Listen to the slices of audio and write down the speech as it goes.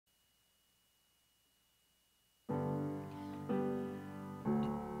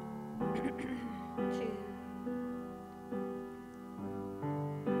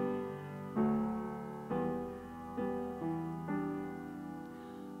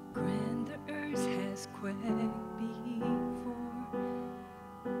quake before,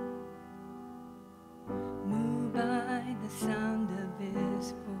 moved by the sound of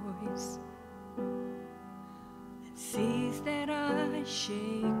his voice, and sees that I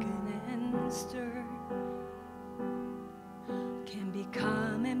shaken and stirred, can be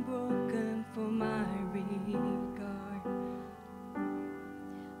calm and broken for my regard. And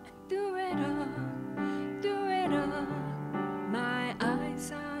through it all, my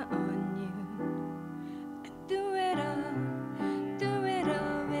eyes are on you. And through it all,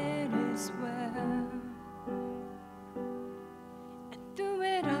 it is well. And through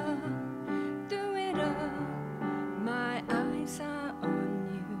it all, my eyes are on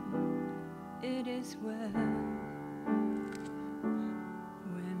you. It is well.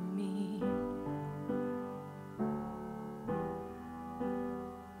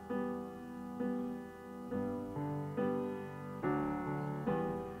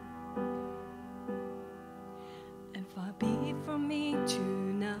 For me to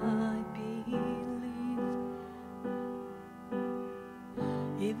not believe,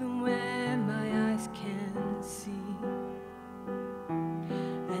 even when my eyes can't see,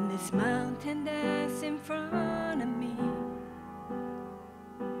 and this mountain that's in front of me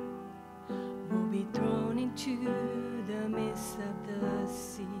will be thrown into the midst of the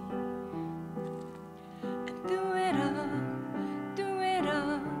sea. And through it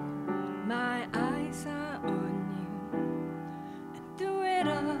all, my eyes are on you. Through it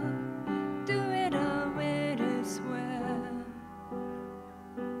all, it is well.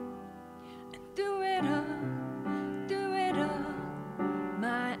 And through it all,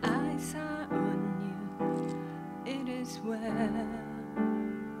 my eyes are on you. It is well.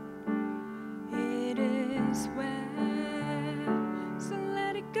 It is well. So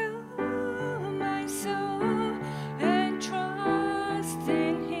let it go, my soul, and trust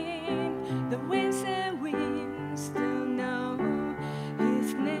in Him. The winds and winds still know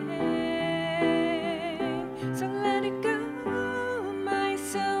His name. So let it go, my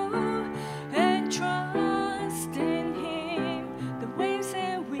soul, and trust in Him. The waves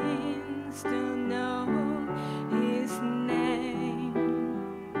and winds still know His name.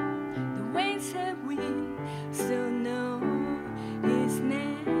 The waves and winds still know His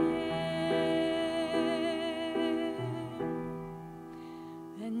name.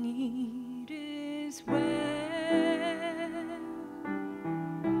 And it is well.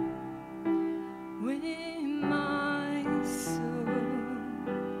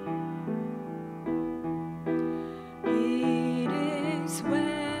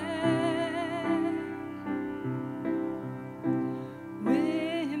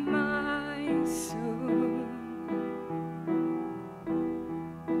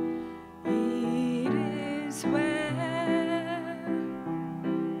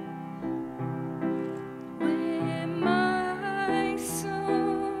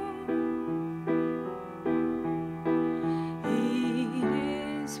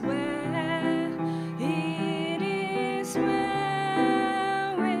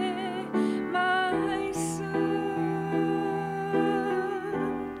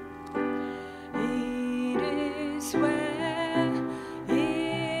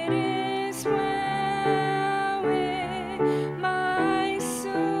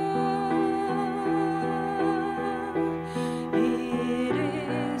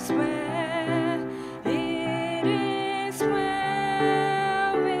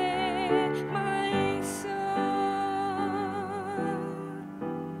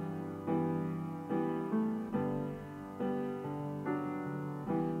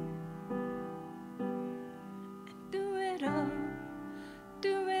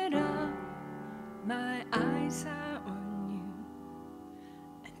 My eyes are on you.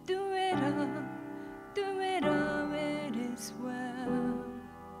 And through it all, it is well.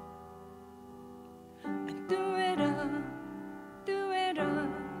 And through it all,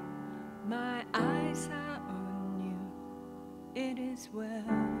 my eyes are on you. It is well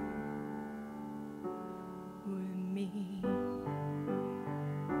with me.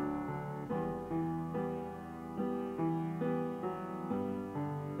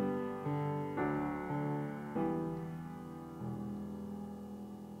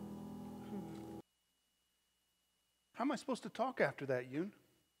 How am I supposed to talk after that, Yoon?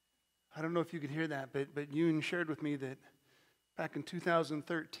 I don't know if you could hear that, but Yoon shared with me that back in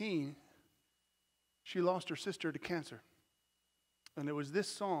 2013, she lost her sister to cancer. And it was this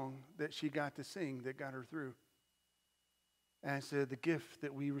song that she got to sing that got her through. And I said, the gift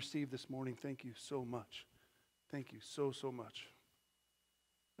that we received this morning, thank you so much. Thank you so, so much.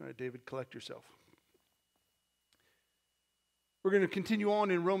 All right, David, collect yourself. We're going to continue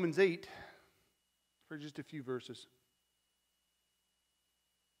on in Romans 8. for just a few verses.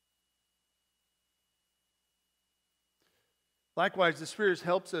 Likewise, the Spirit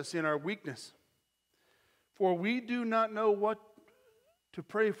helps us in our weakness. For we do not know what to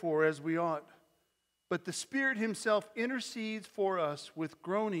pray for as we ought, but the Spirit Himself intercedes for us with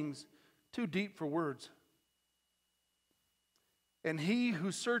groanings too deep for words. And He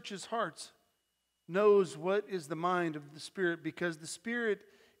who searches hearts knows what is the mind of the Spirit, because the Spirit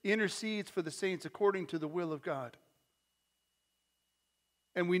intercedes for the saints according to the will of God.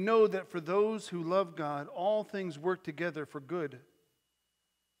 And we know that for those who love God, all things work together for good,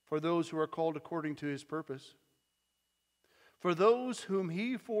 for those who are called according to His purpose. For those whom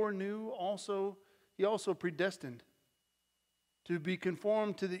He foreknew, He also predestined to be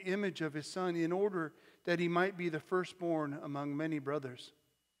conformed to the image of His Son, in order that He might be the firstborn among many brothers.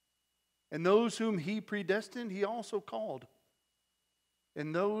 And those whom He predestined, He also called.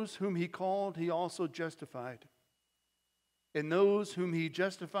 And those whom He called, He also justified. And those whom He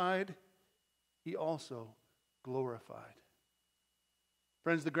justified, He also glorified.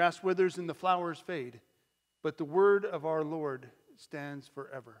 Friends, the grass withers and the flowers fade, but the word of our Lord stands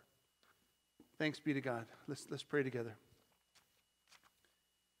forever. Thanks be to God. Let's pray together.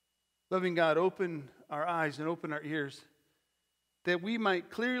 Loving God, open our eyes and open our ears, that we might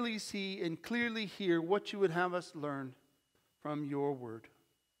clearly see and clearly hear what You would have us learn from Your word.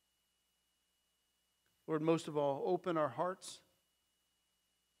 Lord, most of all, open our hearts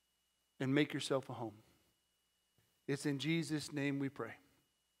and make Yourself a home. It's in Jesus' name we pray.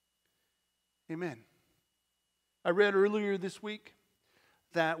 Amen. I read earlier this week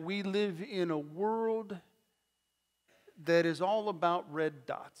that we live in a world that is all about red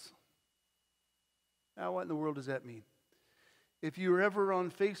dots. Now, what in the world does that mean? If you're ever on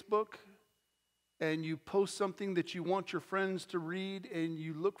Facebook and you post something that you want your friends to read and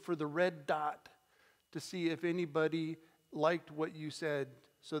you look for the red dot to see if anybody liked what you said,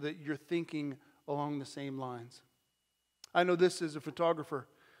 so that you're thinking along the same lines. I know this as a photographer.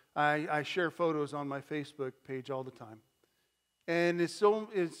 I share photos on my Facebook page all the time. And it's so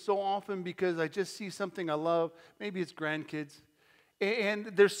often because I just see something I love. Maybe it's grandkids. And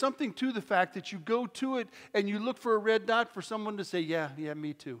there's something to the fact that you go to it and you look for a red dot for someone to say, yeah,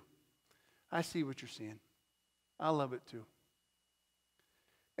 me too. I see what you're seeing. I love it too.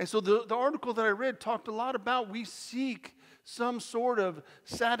 And so the article that I read talked a lot about we seek some sort of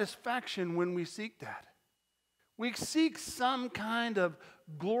satisfaction when we seek that. We seek some kind of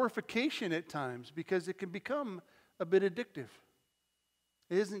glorification at times because it can become a bit addictive.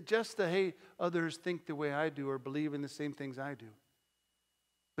 It isn't just the, hey, others think the way I do or believe in the same things I do,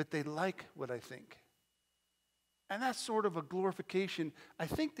 but they like what I think. And that's sort of a glorification. I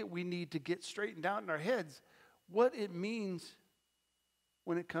think that we need to get straightened out in our heads what it means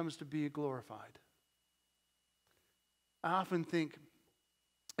when it comes to being glorified. I often think,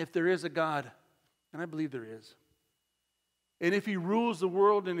 if there is a God, and I believe there is, and if He rules the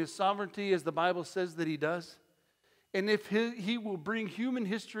world in His sovereignty as the Bible says that He does, and if He will bring human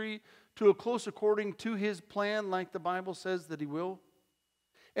history to a close according to His plan like the Bible says that He will,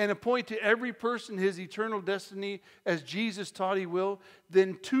 and appoint to every person his eternal destiny as Jesus taught He will,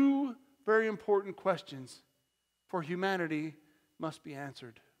 then two very important questions for humanity must be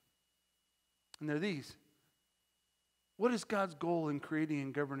answered. And they're these. What is God's goal in creating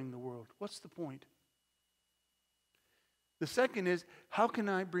and governing the world? What's the point? The second is, how can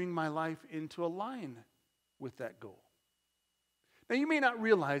I bring my life into a line with that goal? Now, you may not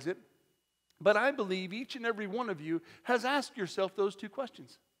realize it, but I believe each and every one of you has asked yourself those two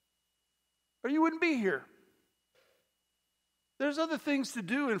questions, or you wouldn't be here. There's other things to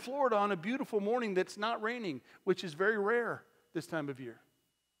do in Florida on a beautiful morning that's not raining, which is very rare this time of year.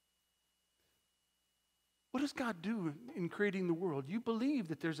 What does God do in creating the world? You believe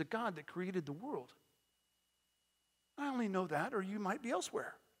that there's a God that created the world. I only know that, or you might be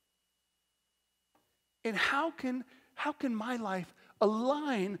elsewhere. And how can my life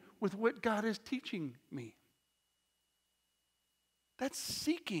align with what God is teaching me? That's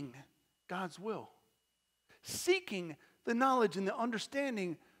seeking God's will. Seeking the knowledge and the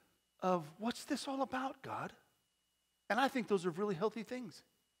understanding of what's this all about, God? And I think those are really healthy things.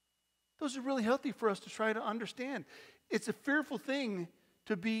 Those are really healthy for us to try to understand. It's a fearful thing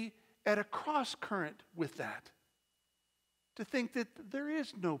to be at a cross current with that. To think that there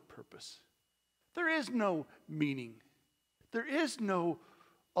is no purpose. There is no meaning. There is no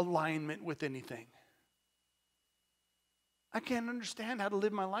alignment with anything. I can't understand how to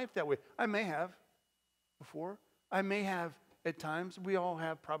live my life that way. I may have before. I may have at times. We all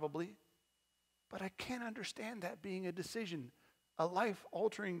have probably. But I can't understand that being a decision, a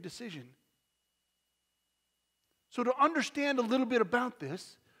life-altering decision. So to understand a little bit about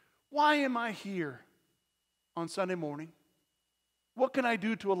this, why am I here on Sunday morning? What can I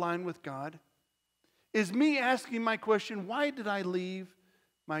do to align with God? Is me asking my question, why did I leave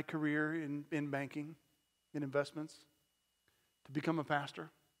my career in banking, in investments, to become a pastor?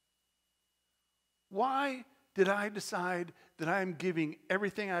 Why did I decide that I am giving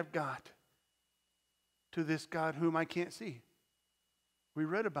everything I've got to this God whom I can't see? We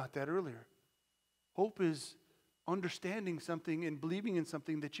read about that earlier. Hope is understanding something and believing in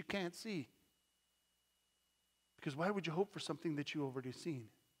something that you can't see. Because why would you hope for something that you've already seen?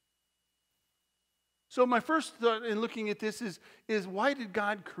 So my first thought in looking at this is why did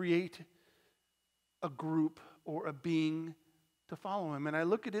God create a group or a being to follow him? And I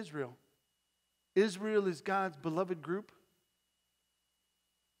look at Israel. Israel is God's beloved group.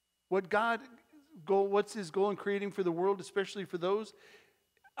 What's his goal in creating for the world, especially for those?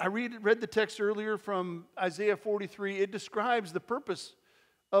 I read the text earlier from Isaiah 43. It describes the purpose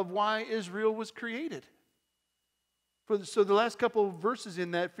of why Israel was created. So the last couple of verses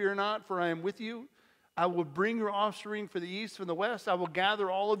in that, fear not, for I am with you. I will bring your offspring from the east, from the west. I will gather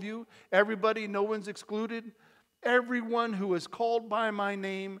all of you, everybody, no one's excluded. Everyone who is called by my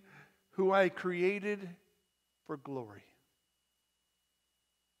name, who I created for glory.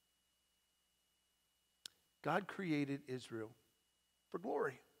 God created Israel for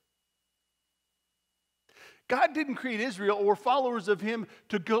glory. God didn't create Israel or followers of him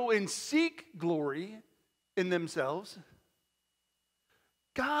to go and seek glory in themselves.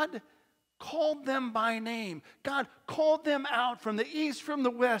 God called them by name. God called them out from the east, from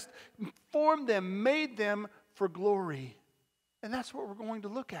the west, formed them, made them for glory. And that's what we're going to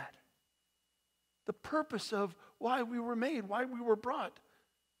look at. The purpose of why we were made, why we were brought.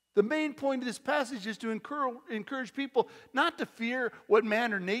 The main point of this passage is to encourage people not to fear what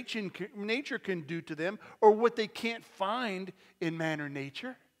man or nature can do to them or what they can't find in man or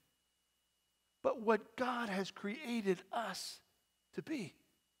nature, but what God has created us to be.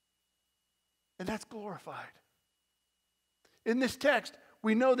 And that's glorified. In this text,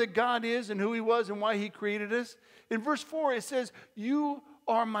 we know that God is and who he was and why he created us. In verse 4, it says, you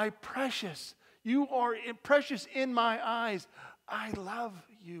are my precious. You are precious in my eyes. I love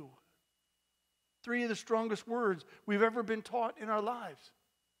you. 3 of the strongest words we've ever been taught in our lives.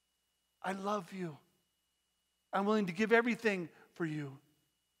 I love you. I'm willing to give everything for you.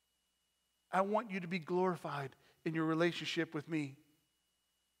 I want you to be glorified in your relationship with me.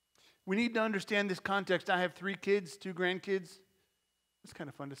 We need to understand this context. I have 3 kids, 2 grandkids. It's kind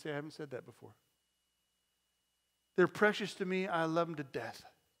of fun to say. I haven't said that before. They're precious to me. I love them to death.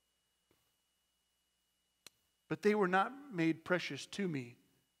 But they were not made precious to me.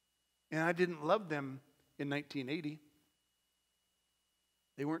 And I didn't love them in 1980.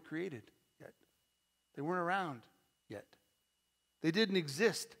 They weren't created yet. They weren't around yet. They didn't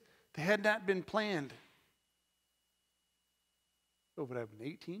exist. They had not been planned. Oh, would I have been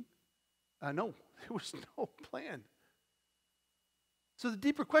 18? No, there was no plan. So the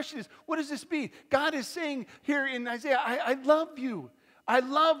deeper question is, what does this mean? God is saying here in Isaiah, I love you. I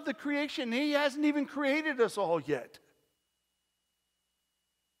love the creation. He hasn't even created us all yet.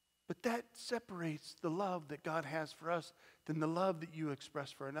 But that separates the love that God has for us than the love that you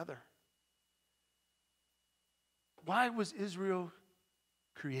express for another. Why was Israel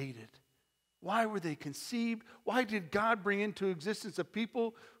created? Why were they conceived? Why did God bring into existence a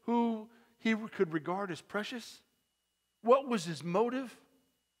people who he could regard as precious? What was his motive?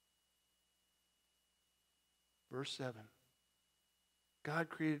 Verse 7. God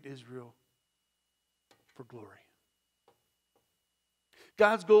created Israel for glory.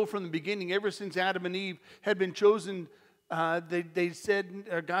 God's goal from the beginning, ever since Adam and Eve had been chosen, God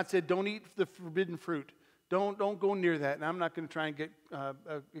said, don't eat the forbidden fruit. Don't go near that. And I'm not going to try and get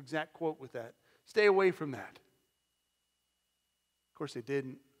an exact quote with that. Stay away from that. Of course, they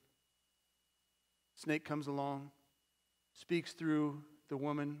didn't. Snake comes along, speaks through the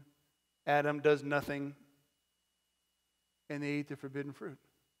woman. Adam does nothing. And they ate the forbidden fruit.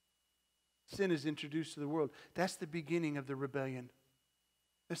 Sin is introduced to the world. That's the beginning of the rebellion.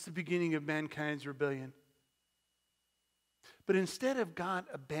 That's the beginning of mankind's rebellion. But instead of God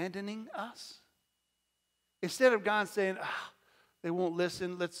abandoning us, instead of God saying, they won't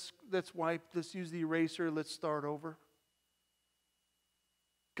listen, let's use the eraser, let's start over.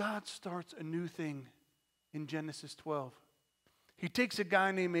 God starts a new thing in Genesis 12. He takes a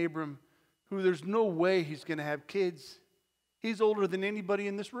guy named Abram, who there's no way he's going to have kids. He's older than anybody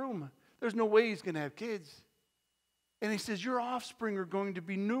in this room. There's no way he's going to have kids. And he says, your offspring are going to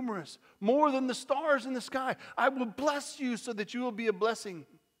be numerous, more than the stars in the sky. I will bless you so that you will be a blessing.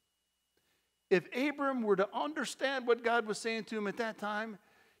 If Abram were to understand what God was saying to him at that time,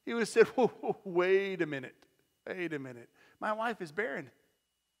 he would have said, whoa, wait a minute. Wait a minute. My wife is barren.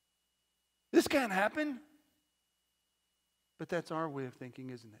 This can't happen. But that's our way of thinking,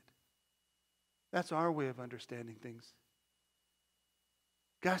 isn't it? That's our way of understanding things.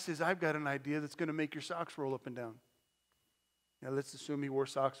 God says, I've got an idea that's going to make your socks roll up and down. Now let's assume he wore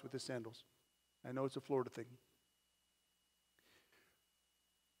socks with his sandals. I know it's a Florida thing.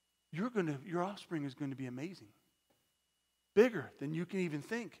 Your offspring is going to be amazing. Bigger than you can even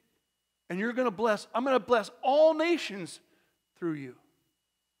think. And I'm going to bless all nations through you.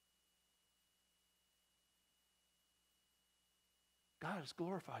 God is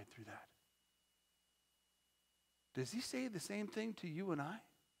glorified through that. Does he say the same thing to you and I?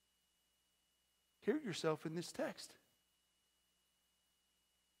 Hear yourself in this text.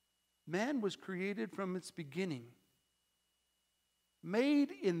 Man was created from its beginning, made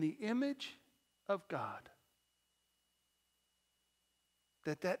in the image of God,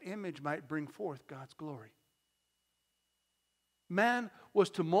 that image might bring forth God's glory. Man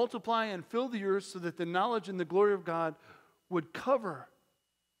was to multiply and fill the earth so that the knowledge and the glory of God would cover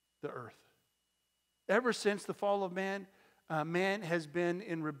the earth. Ever since the fall of man, man has been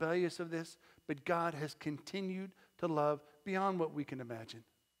in rebellious of this, but God has continued to love beyond what we can imagine,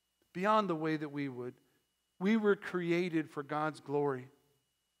 beyond the way that we would. We were created for God's glory.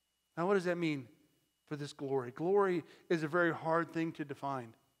 Now, what does that mean for this glory? Glory is a very hard thing to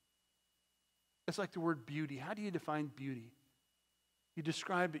define. It's like the word beauty. How do you define beauty? You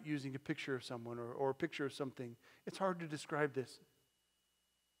describe it using a picture of someone or a picture of something. It's hard to describe this.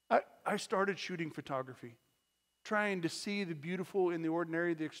 I started shooting photography, trying to see the beautiful in the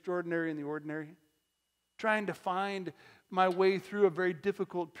ordinary, the extraordinary in the ordinary, trying to find my way through a very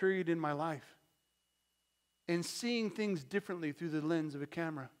difficult period in my life and seeing things differently through the lens of a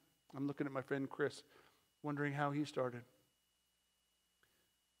camera. I'm looking at my friend Chris, wondering how he started.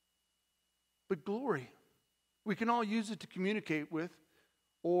 But glory, we can all use it to communicate with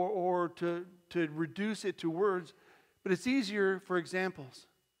or to reduce it to words, but it's easier for examples.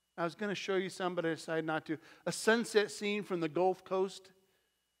 I was going to show you some, but I decided not to. A sunset scene from the Gulf Coast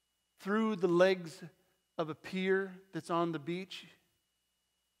through the legs of a pier that's on the beach.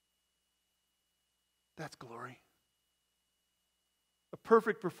 That's glory. A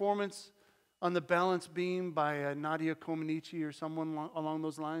perfect performance on the balance beam by Nadia Comaneci or someone along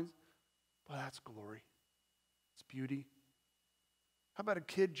those lines. Well, that's glory. It's beauty. How about a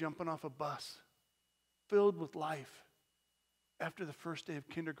kid jumping off a bus filled with life after the first day of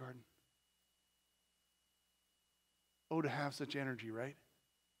kindergarten? Oh, to have such energy, right?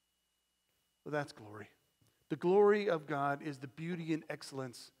 Well, that's glory. The glory of God is the beauty and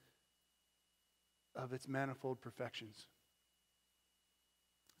excellence of its manifold perfections.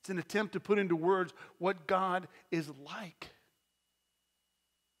 It's an attempt to put into words what God is like.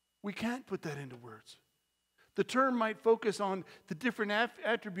 We can't put that into words. The term might focus on the different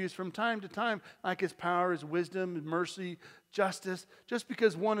attributes from time to time, like his power, his wisdom, mercy, justice, just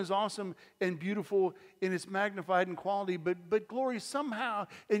because one is awesome and beautiful in its magnified in quality, but glory somehow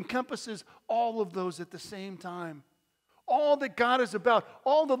encompasses all of those at the same time. All that God is about,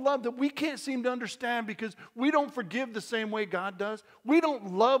 all the love that we can't seem to understand because we don't forgive the same way God does. We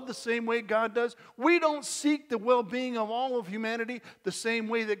don't love the same way God does. We don't seek the well-being of all of humanity the same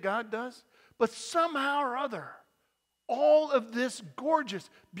way that God does. But somehow or other, all of this gorgeous,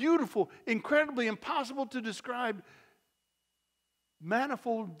 beautiful, incredibly impossible to describe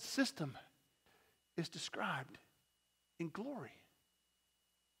manifold system is described in glory.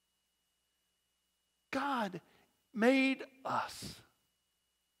 God made us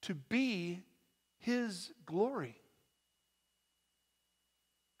to be His glory.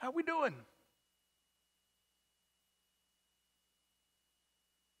 How are we doing?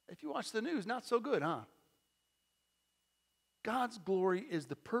 If you watch the news, not so good, huh? God's glory is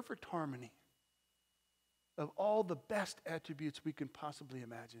the perfect harmony of all the best attributes we can possibly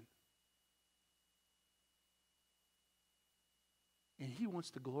imagine. And He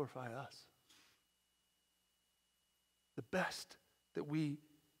wants to glorify us. The best that we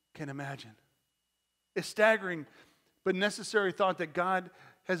can imagine. It's staggering but necessary thought that God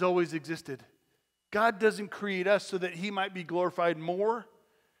has always existed. God doesn't create us so that He might be glorified more.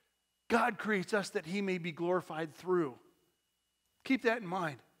 God creates us that He may be glorified through. Keep that in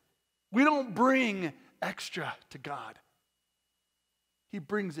mind. We don't bring extra to God. He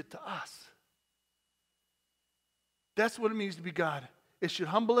brings it to us. That's what it means to be God. It should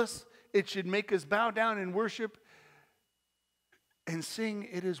humble us. It should make us bow down in worship and sing,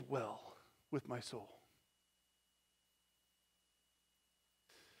 "It is well with my soul."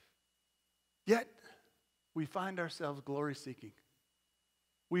 we find ourselves glory seeking.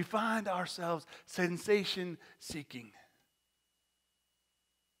 We find ourselves sensation seeking.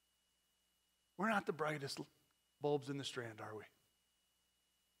 We're not the brightest bulbs in the strand, are we?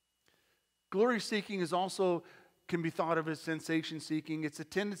 Glory seeking can be thought of as sensation seeking. It's a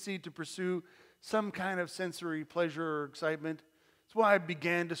tendency to pursue some kind of sensory pleasure or excitement. That's why I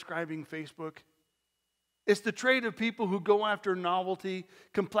began describing Facebook. It's the trait of people who go after novelty,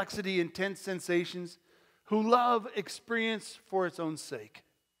 complexity, intense sensations, who love experience for its own sake,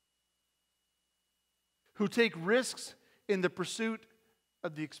 who take risks in the pursuit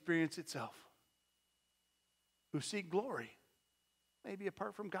of the experience itself, who seek glory, maybe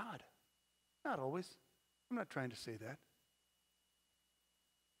apart from God. Not always. I'm not trying to say that.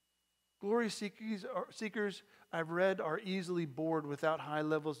 Glory seekers, I've read, are easily bored without high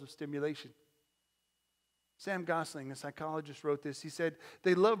levels of stimulation. Sam Gosling, a psychologist, wrote this. He said,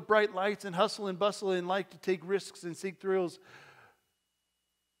 they love bright lights and hustle and bustle and like to take risks and seek thrills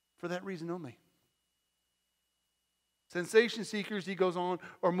for that reason only. Sensation seekers, he goes on,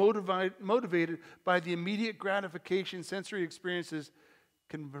 are motivated by the immediate gratification sensory experiences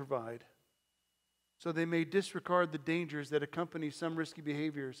can provide. So they may disregard the dangers that accompany some risky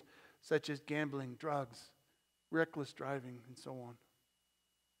behaviors, such as gambling, drugs, reckless driving, and so on.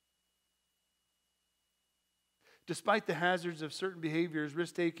 Despite the hazards of certain behaviors,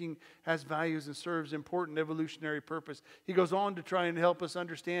 risk-taking has values and serves important evolutionary purpose. He goes on to try and help us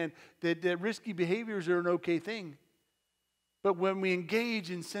understand that risky behaviors are an okay thing. But when we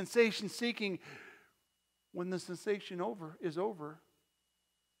engage in sensation seeking, when the sensation is over,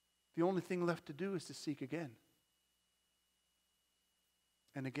 the only thing left to do is to seek again.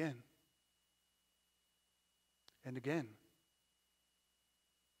 And again. And again.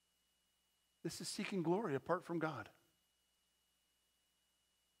 This is seeking glory apart from God.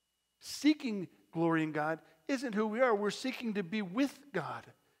 Seeking glory in God isn't who we are. We're seeking to be with God.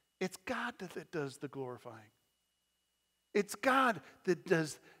 It's God that does the glorifying. It's God that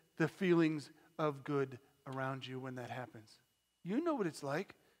does the feelings of good around you when that happens. You know what it's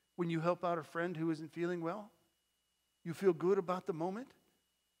like when you help out a friend who isn't feeling well. You feel good about the moment.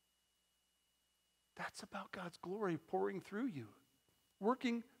 That's about God's glory pouring through you,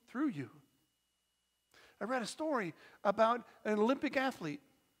 working through you. I read a story about an Olympic athlete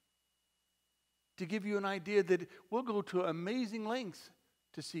to give you an idea that we'll go to amazing lengths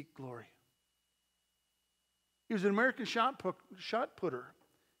to seek glory. He was an American shot putter.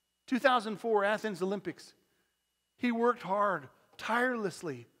 2004 Athens Olympics. He worked hard,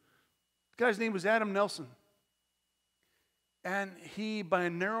 tirelessly. The guy's name was Adam Nelson. And he, by a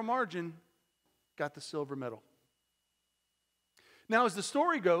narrow margin, got the silver medal. Now, as the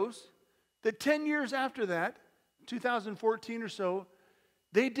story goes, that 10 years after that, 2014 or so,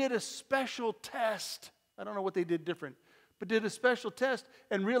 they did a special test. I don't know what they did different, but did a special test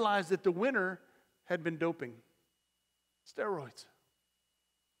and realized that the winner had been doping. Steroids.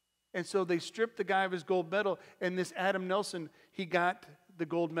 And so they stripped the guy of his gold medal, and this Adam Nelson, he got the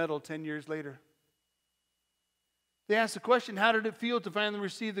gold medal 10 years later. They asked the question, how did it feel to finally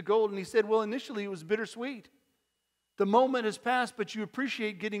receive the gold? And he said, well, initially it was bittersweet. The moment has passed, but you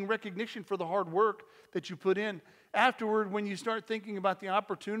appreciate getting recognition for the hard work that you put in. Afterward, when you start thinking about the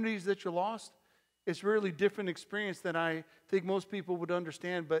opportunities that you lost, it's really a different experience than I think most people would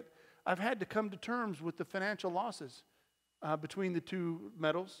understand. But I've had to come to terms with the financial losses between the two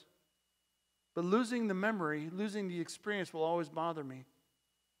medals. But losing the memory, losing the experience will always bother me.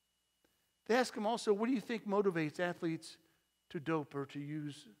 They ask him also, what do you think motivates athletes to dope or to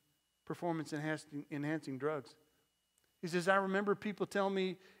use performance-enhancing drugs? He says, I remember people telling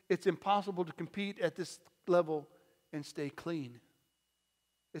me it's impossible to compete at this level and stay clean.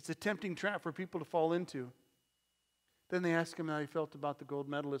 It's a tempting trap for people to fall into. Then they ask him how he felt about the gold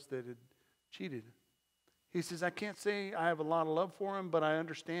medalist that had cheated. He says, I can't say I have a lot of love for him, but I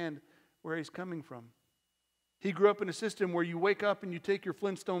understand where he's coming from. He grew up in a system where you wake up and you take your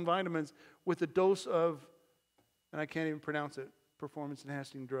Flintstone vitamins with a dose of, and I can't even pronounce it,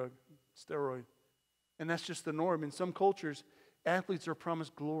 performance-enhancing drug, steroid. And that's just the norm. In some cultures, athletes are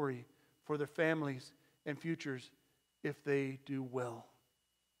promised glory for their families and futures if they do well.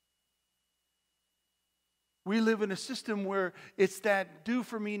 We live in a system where it's that do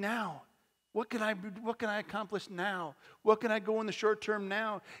for me now. What can I accomplish now? What can I go in the short term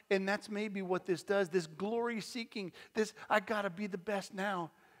now? And that's maybe what this does, this glory seeking, this I got to be the best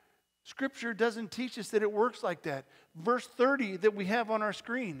now. Scripture doesn't teach us that it works like that. Verse 30 that we have on our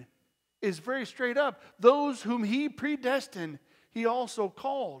screen is very straight up. Those whom he predestined, he also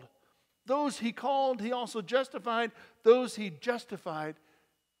called. Those he called, he also justified. Those he justified,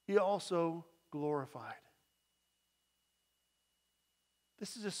 he also glorified.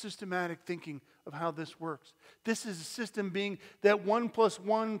 This is a systematic thinking of how this works. This is a system being that 1 +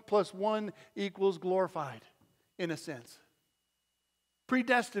 1 + 1 equals glorified, in a sense.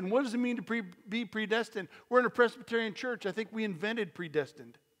 Predestined. What does it mean to be predestined? We're in a Presbyterian church. I think we invented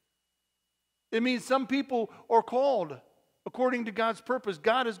predestined. It means some people are called according to God's purpose.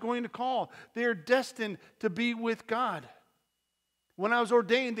 God is going to call. They are destined to be with God. When I was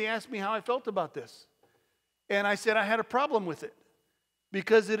ordained, they asked me how I felt about this. And I said I had a problem with it,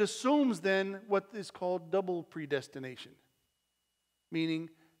 because it assumes then what is called double predestination. Meaning,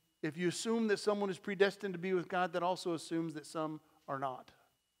 if you assume that someone is predestined to be with God, that also assumes that some are not.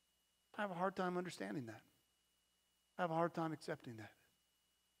 I have a hard time understanding that. I have a hard time accepting that.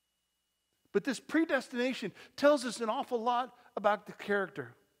 But this predestination tells us an awful lot about the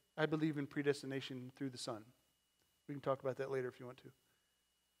character. I believe in predestination through the Son. We can talk about that later if you want to.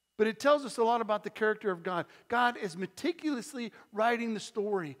 But it tells us a lot about the character of God. God is meticulously writing the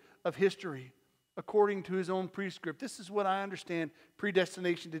story of history according to his own prescript. This is what I understand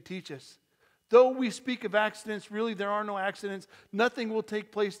predestination to teach us. Though we speak of accidents, really there are no accidents. Nothing will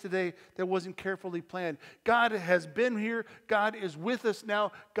take place today that wasn't carefully planned. God has been here. God is with us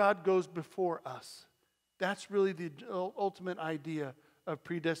now. God goes before us. That's really the ultimate idea of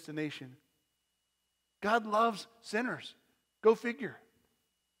predestination. God loves sinners. Go figure.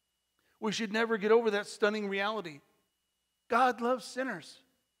 We should never get over that stunning reality. God loves sinners.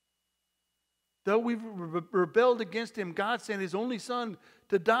 Though we've rebelled against him, God sent his only Son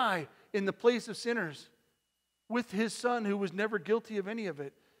to die in the place of sinners. With his Son, who was never guilty of any of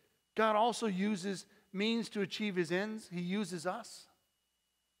it. God also uses means to achieve his ends. He uses us.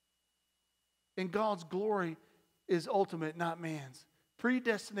 And God's glory is ultimate, not man's.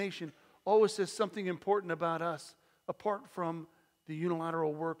 Predestination always says something important about us, apart from the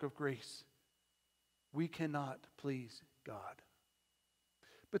unilateral work of grace. We cannot please God.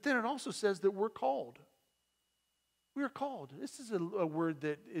 But then it also says that we're called. We are called. This is a word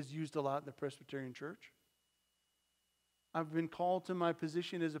that is used a lot in the Presbyterian church. I've been called to my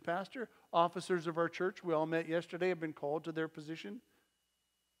position as a pastor. Officers of our church, we all met yesterday, have been called to their position.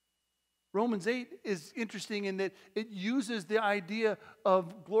 Romans 8 is interesting in that it uses the idea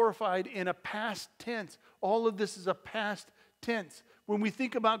of glorified in a past tense. All of this is a past tense. When we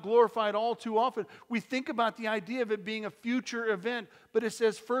think about glorified all too often, we think about the idea of it being a future event, but it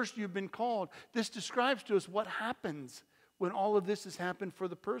says first you've been called. This describes to us what happens when all of this has happened for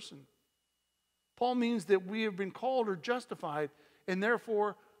the person. Paul means that we have been called or justified, and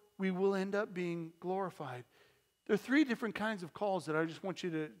therefore we will end up being glorified. There are three different kinds of calls that I just want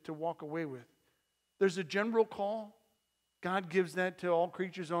you to walk away with. There's a general call. God gives that to all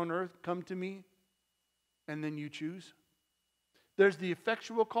creatures on earth. Come to me, and then you choose. There's the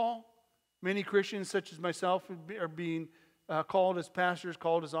effectual call. Many Christians, such as myself, are being called as pastors,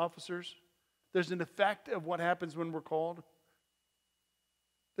 called as officers. There's an effect of what happens when we're called.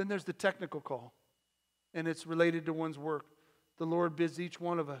 Then there's the technical call, and it's related to one's work. The Lord bids each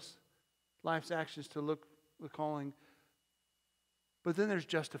one of us, life's actions, to look the calling. But then there's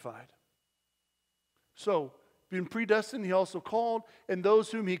justified. So, being predestined, he also called, and those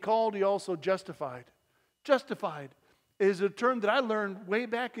whom he called, he also justified. Justified is a term that I learned way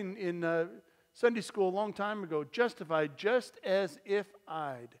back in Sunday school a long time ago. Justified, just as if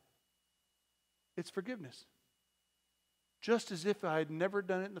I'd. It's forgiveness. Just as if I had never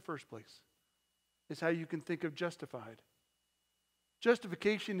done it in the first place, is how you can think of justified.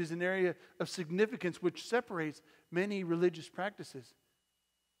 Justification is an area of significance which separates many religious practices.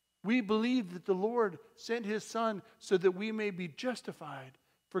 We believe that the Lord sent his Son so that we may be justified,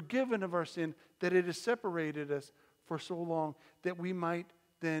 forgiven of our sin, that it has separated us for so long that we might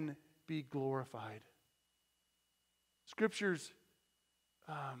then be glorified. Scriptures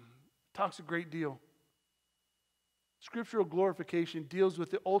talks a great deal. Scriptural glorification deals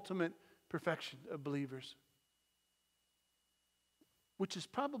with the ultimate perfection of believers, which is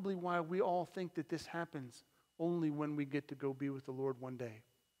probably why we all think that this happens only when we get to go be with the Lord one day.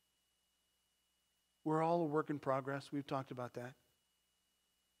 We're all a work in progress. We've talked about that.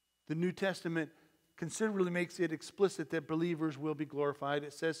 The New Testament considerably makes it explicit that believers will be glorified.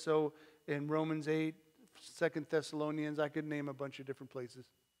 It says so in Romans 8, 2 Thessalonians. I could name a bunch of different places.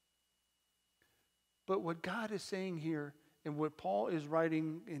 But what God is saying here, and what Paul is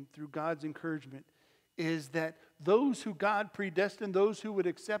writing through God's encouragement, is that those who God predestined, those who would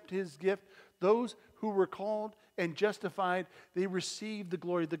accept his gift, those who were called and justified, they receive the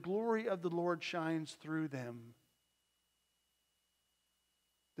glory. The glory of the Lord shines through them.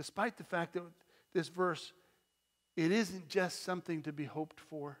 Despite the fact that this verse, it isn't just something to be hoped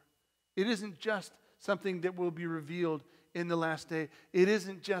for. It isn't just something that will be revealed in the last day. It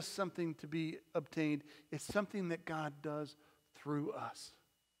isn't just something to be obtained. It's something that God does through us.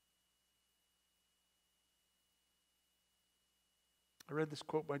 I read this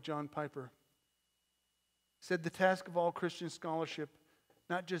quote by John Piper. He said, "The task of all Christian scholarship,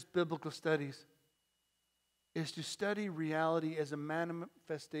 not just biblical studies, is to study reality as a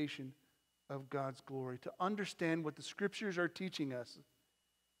manifestation of God's glory. To understand what the Scriptures are teaching us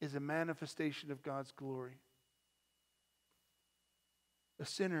is a manifestation of God's glory. A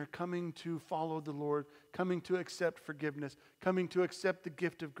sinner coming to follow the Lord, coming to accept forgiveness, coming to accept the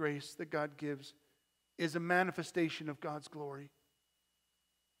gift of grace that God gives, is a manifestation of God's glory."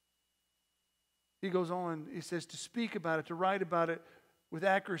 He goes on, he says, to speak about it, to write about it with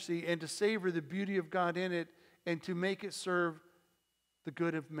accuracy, and to savor the beauty of God in it, and to make it serve the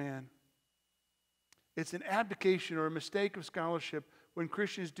good of man. It's an abdication or a mistake of scholarship when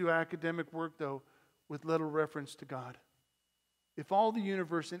Christians do academic work, though, with little reference to God. If all the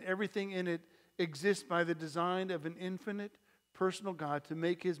universe and everything in it exists by the design of an infinite, personal God to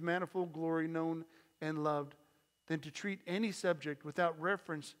make His manifold glory known and loved, then to treat any subject without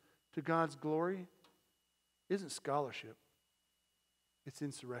reference to God's glory isn't scholarship. It's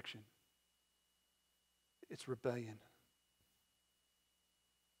insurrection. It's rebellion.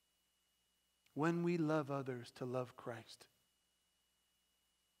 When we love others to love Christ,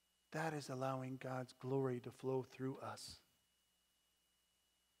 that is allowing God's glory to flow through us.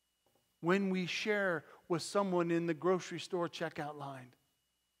 When we share with someone in the grocery store checkout line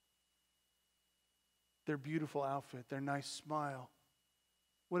their beautiful outfit, their nice smile,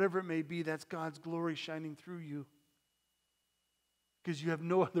 whatever it may be, that's God's glory shining through you. Because you have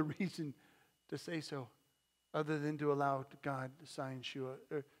no other reason to say so other than to allow God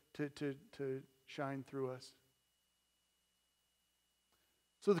to shine through us.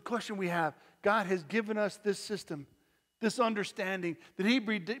 So the question we have, God has given us this system, this understanding that He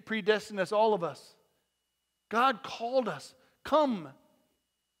predestined us, all of us. God called us, come,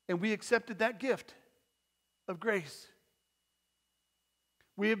 and we accepted that gift of grace.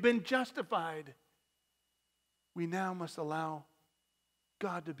 We have been justified. We now must allow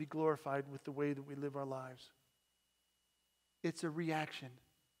God to be glorified with the way that we live our lives. It's a reaction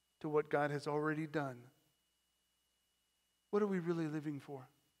to what God has already done. What are we really living for?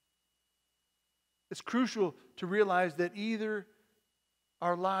 It's crucial to realize that either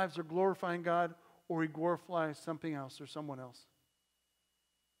our lives are glorifying God or we glorify something else or someone else.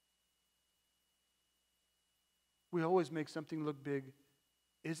 We always make something look big.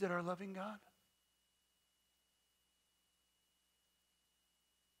 Is it our loving God?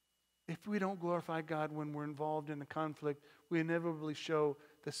 If we don't glorify God when we're involved in a conflict, we inevitably show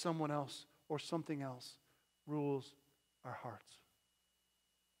that someone else or something else rules our hearts.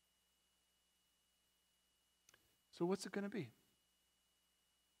 So what's it going to be?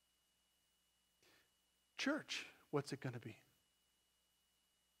 Church, what's it going to be?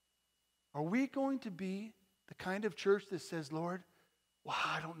 Are we going to be the kind of church that says, Lord, wow,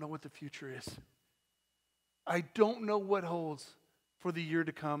 I don't know what the future is. I don't know what holds for the year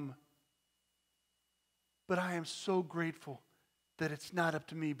to come. But I am so grateful that it's not up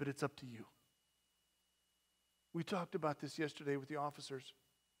to me, but it's up to you. We talked about this yesterday with the officers.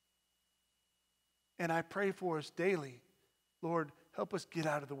 And I pray for us daily. Lord, help us get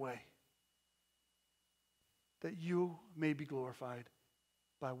out of the way, that you may be glorified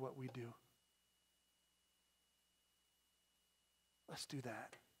by what we do. Let's do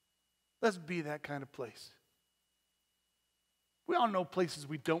that. Let's be that kind of place. We all know places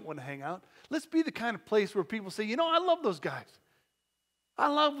we don't want to hang out. Let's be the kind of place where people say, you know, I love those guys. I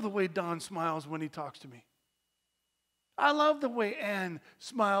love the way Don smiles when he talks to me. I love the way Ann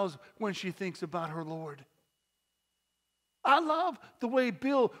smiles when she thinks about her Lord. I love the way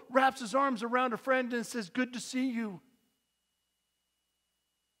Bill wraps his arms around a friend and says, good to see you.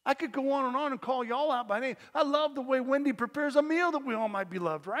 I could go on and call y'all out by name. I love the way Wendy prepares a meal that we all might be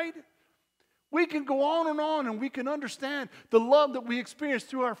loved, right? We can go on and we can understand the love that we experience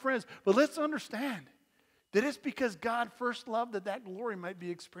through our friends. But let's understand that it's because God first loved that glory might be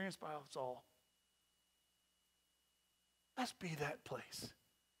experienced by us all. Let's be that place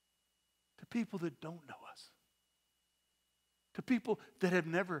to people that don't know us, to people that have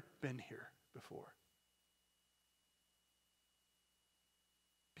never been here before.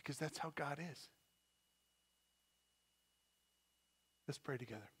 Because that's how God is. Let's pray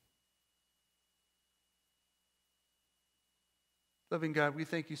together. Loving God, we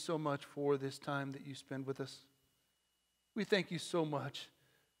thank you so much for this time that you spend with us. We thank you so much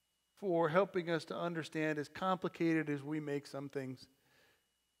for helping us to understand, as complicated as we make some things,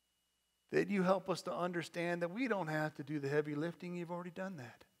 that you help us to understand that we don't have to do the heavy lifting. You've already done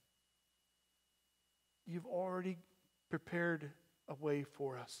that. You've already prepared a way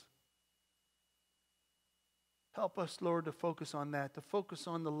for us. Help us, Lord, to focus on that, to focus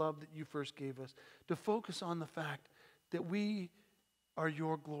on the love that you first gave us, to focus on the fact that we are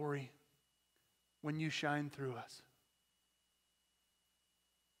your glory when you shine through us.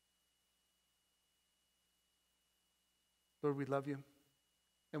 Lord, we love you,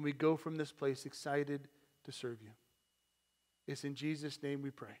 and we go from this place excited to serve you. It's in Jesus' name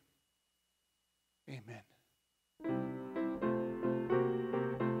we pray. Amen.